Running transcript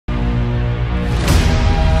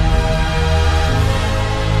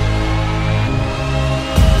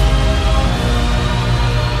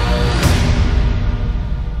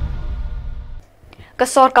ke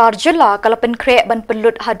sorkar jylla kala Pynkhreh ban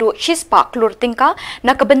pulit hadu shispa klur tingka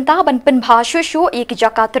na kebenta ban penbha shushu i ki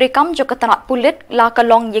jaka terekam jo ketanat pulit la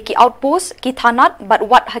kalong ye ki outpost ki thanat bat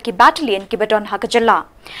wat haki battalion ki badon ha ke jylla.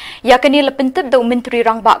 Ya kini lepentip do menteri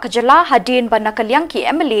rangba ke jylla hadin ban nakaliang ki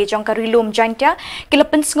MLA jong karilum jaintia ki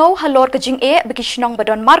lepen sngo halor ke jing e bagi Shillong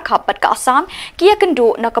badon markhap bat ke Assam ki ya kendo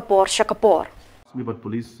na kapor syakapor. About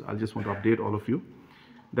police, I just want to update all of you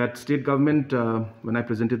that state government, when I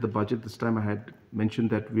presented the budget this time, I had mentioned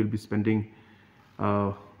that we'll be spending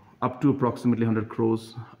up to approximately 100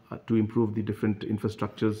 crores to improve the different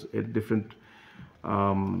infrastructures at different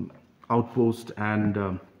outposts and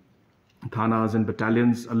thanas and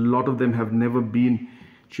battalions. A lot of them have never been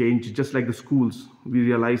changed, just like the schools. We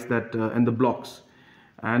realized that, and the blocks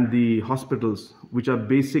and the hospitals, which are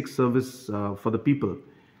basic service for the people,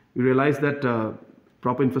 we realized that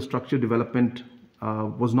proper infrastructure development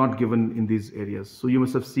was not given in these areas. So you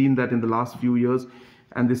must have seen that in the last few years,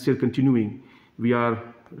 and this year continuing, we are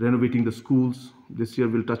renovating the schools. This year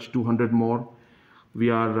we'll touch 200 more.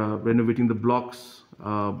 We are renovating the blocks.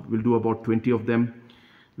 We'll do about 20 of them.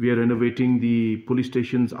 We are renovating the police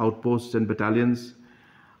stations, outposts and battalions.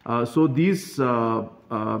 So these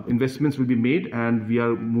investments will be made, and we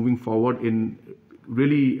are moving forward in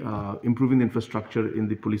really improving the infrastructure in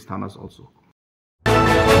the police thanas also.